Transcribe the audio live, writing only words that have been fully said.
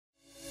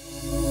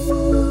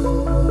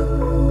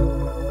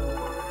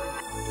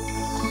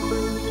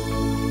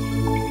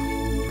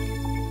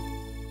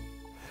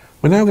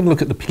We're now going to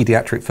look at the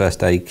paediatric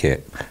first aid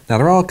kit. Now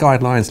there are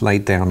guidelines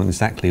laid down on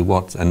exactly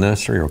what a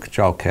nursery or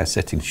childcare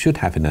setting should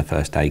have in their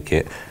first aid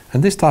kit,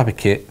 and this type of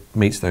kit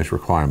meets those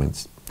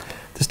requirements.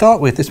 To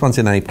start with, this one's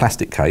in a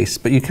plastic case,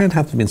 but you can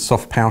have them in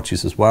soft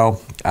pouches as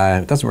well.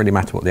 It doesn't really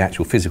matter what the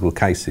actual physical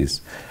case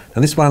is.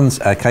 And this one's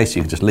a case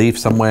you can just leave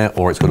somewhere,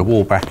 or it's got a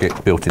wall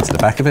bracket built into the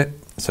back of it,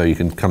 so you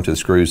can come to the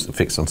screws and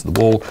fix onto the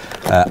wall.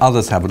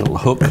 Others have a little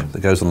hook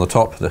that goes on the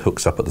top, that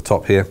hooks up at the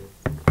top here.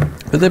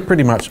 But they're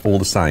pretty much all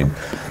the same.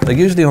 They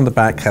usually on the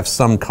back have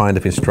some kind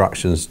of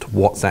instructions to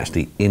what's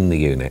actually in the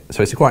unit.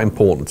 So it's quite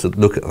important to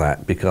look at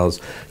that,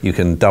 because you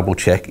can double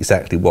check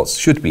exactly what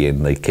should be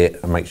in the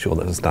kit and make sure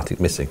that there's nothing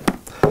missing.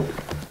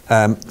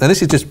 Now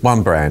this is just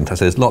one brand. As I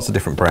said, there's lots of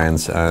different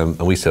brands, and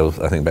we sell,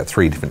 I think, about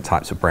 3 different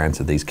types of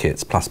brands of these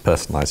kits, plus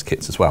personalised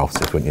kits as well.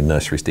 So if you want your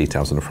nursery's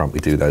details on the front, we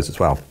do those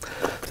as well.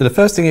 So the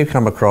first thing you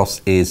come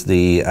across is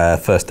the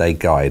first aid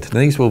guide.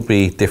 Now these will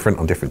be different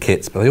on different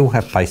kits, but they all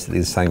have basically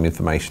the same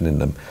information in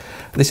them.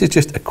 This is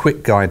just a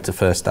quick guide to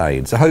first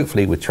aid. So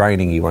hopefully with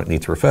training you won't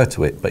need to refer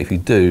to it, but if you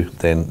do,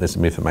 then there's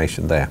some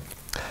information there.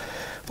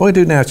 What I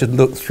do now is just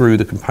look through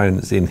the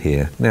components in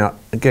here. Now,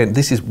 again,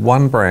 this is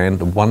one brand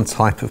and one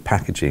type of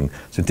packaging.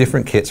 So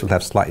different kits will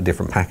have slightly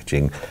different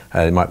packaging.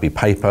 It might be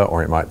paper,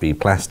 or it might be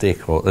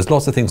plastic, or there's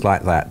lots of things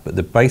like that, but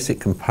the basic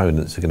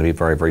components are going to be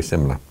very, very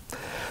similar.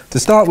 To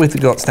start with,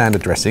 we've got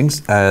standard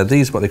dressings.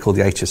 These are what they call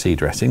the HSE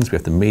dressings. We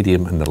have the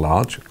medium and the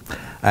large.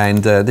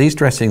 And these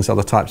dressings are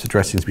the types of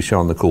dressings we show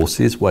on the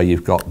courses, where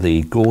you've got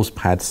the gauze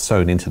pads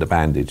sewn into the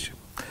bandage.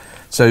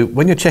 So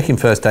when you're checking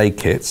first aid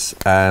kits,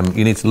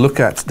 you need to look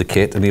at the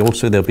kit, and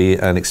also there'll be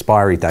an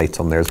expiry date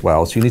on there as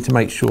well. So you need to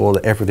make sure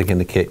that everything in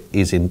the kit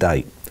is in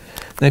date.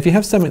 Now if you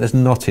have something that's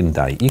not in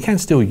date, you can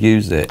still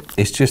use it.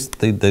 It's just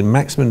the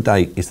maximum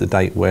date is the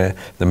date where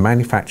the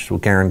manufacturer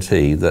will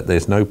guarantee that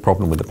there's no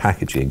problem with the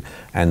packaging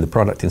and the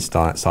product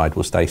inside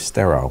will stay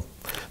sterile.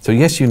 So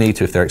yes, you need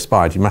to, if they're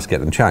expired, you must get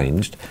them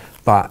changed.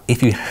 But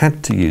if you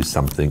had to use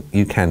something,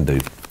 you can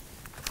do.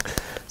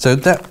 So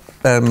that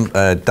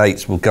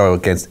dates will go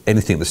against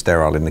anything that's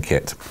sterile in the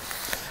kit.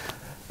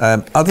 So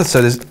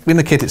in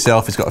the kit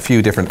itself, it's got a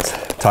few different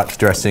types of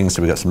dressings.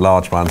 So we've got some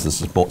large ones and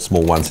some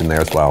small ones in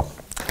there as well.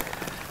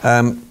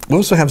 We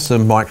also have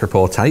some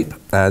micropore tape.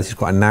 This is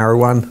quite a narrow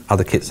one.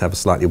 Other kits have a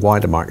slightly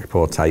wider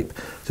micropore tape.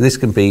 So this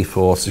can be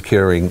for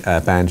securing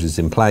bandages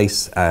in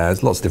place.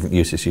 There's lots of different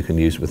uses you can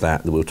use with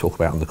that we'll talk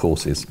about on the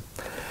courses.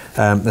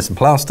 There's some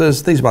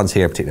plasters. These ones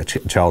here are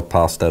particularly child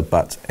plaster,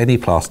 but any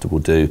plaster will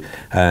do.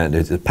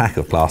 There's a pack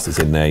of plasters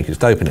in there. You can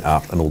just open it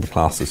up and all the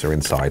plasters are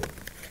inside.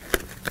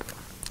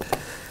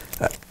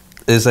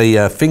 There's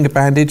a finger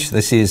bandage.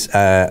 This is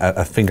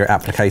a finger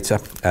applicator.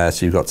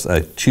 So you've got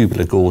a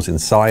tubular gauze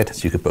inside,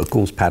 so you can put a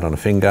gauze pad on a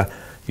finger.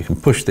 You can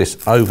push this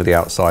over the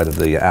outside of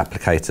the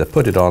applicator,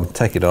 put it on,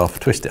 take it off,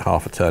 twist it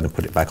half a turn and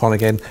put it back on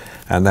again.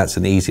 And that's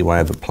an easy way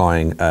of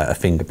applying a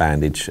finger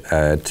bandage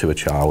to a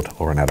child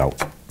or an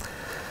adult.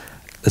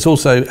 There's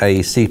also a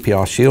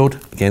CPR shield.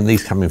 Again,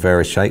 these come in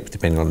various shapes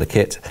depending on the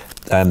kit.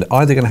 And they're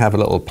either going to have a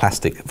little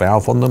plastic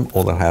valve on them,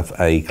 or they'll have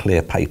a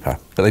clear paper.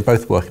 But they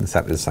both work in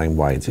exactly the same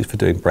way. This is for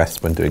doing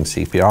breaths when doing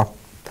CPR.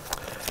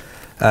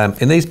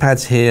 In these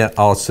pads here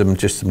are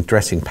just some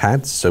dressing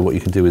pads. So what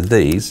you can do with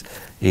these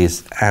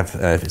is have,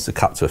 if it's a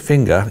cut to a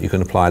finger, you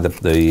can apply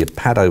the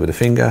pad over the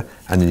finger,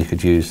 and then you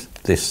could use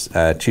this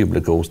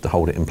tubular gauze to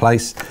hold it in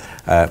place.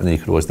 And then you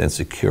could always then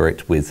secure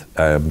it with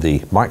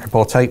the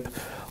micropore tape.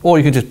 Or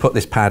you can just put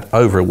this pad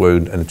over a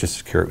wound and just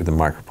secure it with the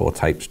micropore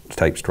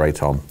tape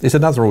straight on. It's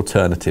another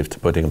alternative to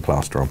putting a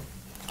plaster on.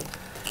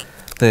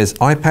 There's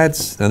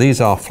iPads. Now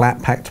these are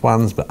flat packed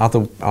ones, but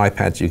other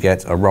iPads you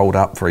get are rolled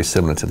up, very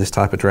similar to this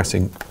type of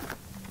dressing.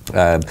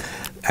 They're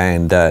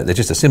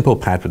just a simple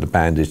pad with a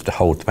bandage to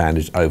hold the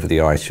bandage over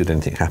the eyes should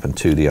anything happen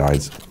to the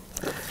eyes.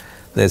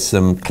 There's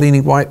some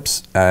cleaning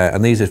wipes,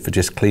 and these are for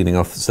just cleaning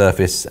off the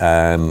surface.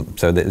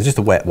 So they're just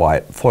a wet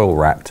wipe, foil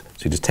wrapped.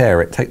 So you just tear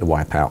it, take the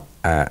wipe out,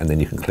 and then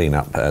you can clean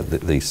up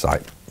the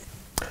site.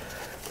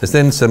 There's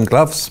then some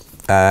gloves.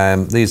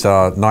 These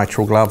are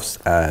nitrile gloves,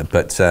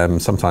 but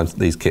sometimes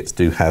these kits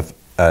do have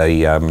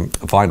a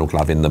vinyl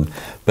glove in them.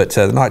 But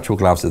the nitrile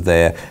gloves are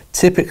there.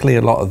 Typically,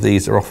 a lot of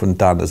these are often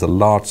done as a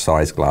large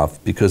size glove,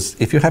 because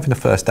if you're having a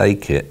first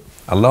aid kit,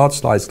 a large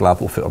size glove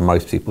will fit on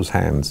most people's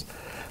hands.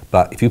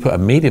 But if you put a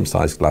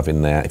medium-sized glove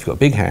in there, if you've got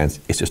big hands,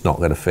 it's just not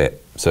going to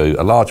fit. So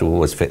a larger will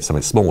always fit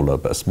something smaller,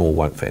 but a small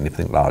won't fit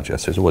anything larger.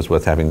 So it's always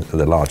worth having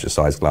the larger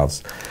size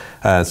gloves.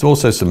 There's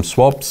also some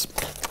swabs,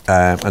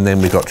 and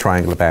then we've got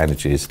triangular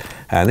bandages.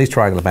 And these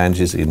triangular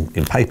bandages in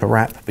paper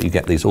wrap, but you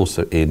get these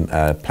also in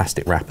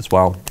plastic wrap as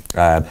well.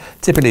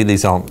 Typically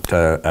these aren't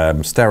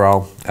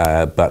sterile,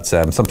 but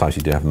sometimes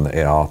you do have them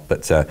that are,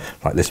 but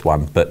like this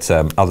one. But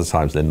other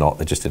times they're not.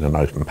 They're just in an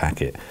open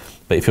packet.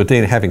 But if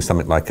you're having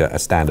something like a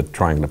standard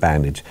triangular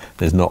bandage,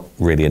 there's not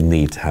really a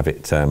need to have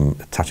it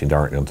touching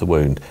directly onto the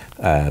wound.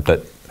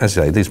 But as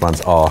I say, these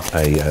ones are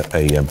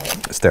a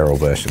sterile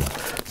version.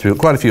 So we've got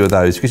quite a few of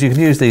those, because you can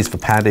use these for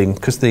padding,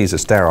 because these are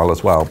sterile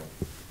as well.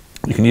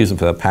 You can use them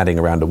for padding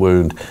around a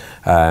wound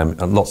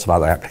and lots of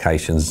other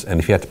applications. And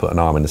if you had to put an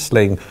arm in a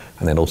sling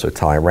and then also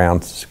tie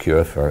around to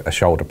secure for a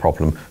shoulder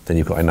problem, then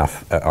you've got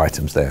enough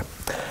items there.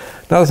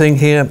 Another thing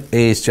here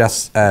is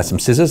just some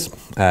scissors.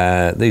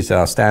 These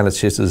are standard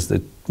scissors.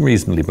 They're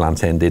reasonably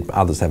blunt-ended, but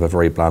others have a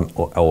very blunt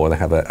or they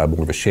have a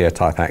more of a shear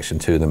type action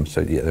to them,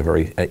 so yeah, they're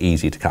very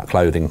easy to cut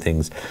clothing,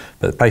 things.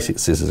 But the basic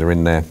scissors are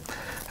in there.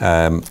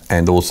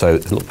 And also a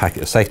little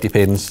packet of safety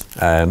pins.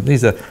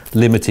 These are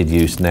limited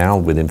use now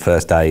within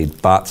first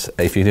aid, but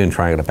if you're doing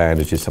triangular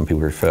bandages, some people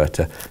refer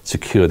to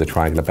secure the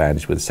triangular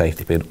bandage with a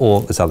safety pin,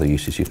 or there's other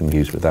uses you can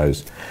use with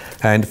those.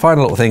 And the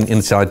final little thing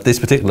inside this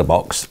particular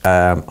box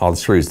are the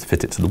screws to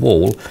fit it to the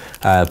wall,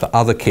 but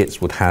other kits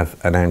would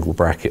have an angle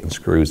bracket and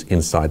screws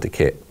inside the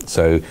kit.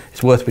 So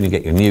it's worth, when you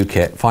get your new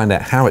kit, find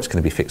out how it's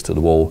going to be fixed to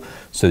the wall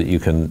so that you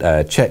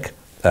can check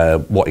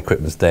what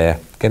equipment's there,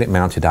 get it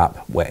mounted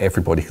up where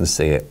everybody can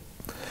see it.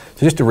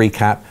 So just to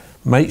recap,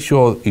 make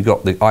sure you've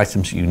got the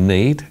items you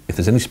need. If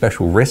there's any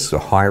special risks or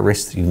high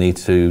risks you need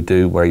to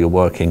do where you're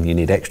working, you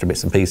need extra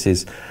bits and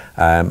pieces,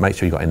 make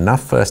sure you've got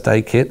enough first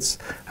aid kits,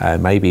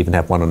 maybe even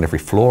have one on every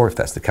floor if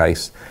that's the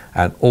case,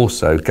 and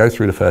also go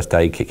through the first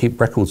aid kit, keep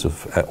records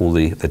of all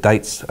the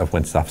dates of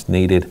when stuff's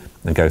needed,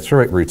 and go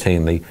through it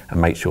routinely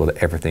and make sure that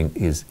everything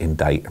is in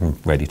date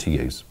and ready to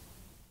use.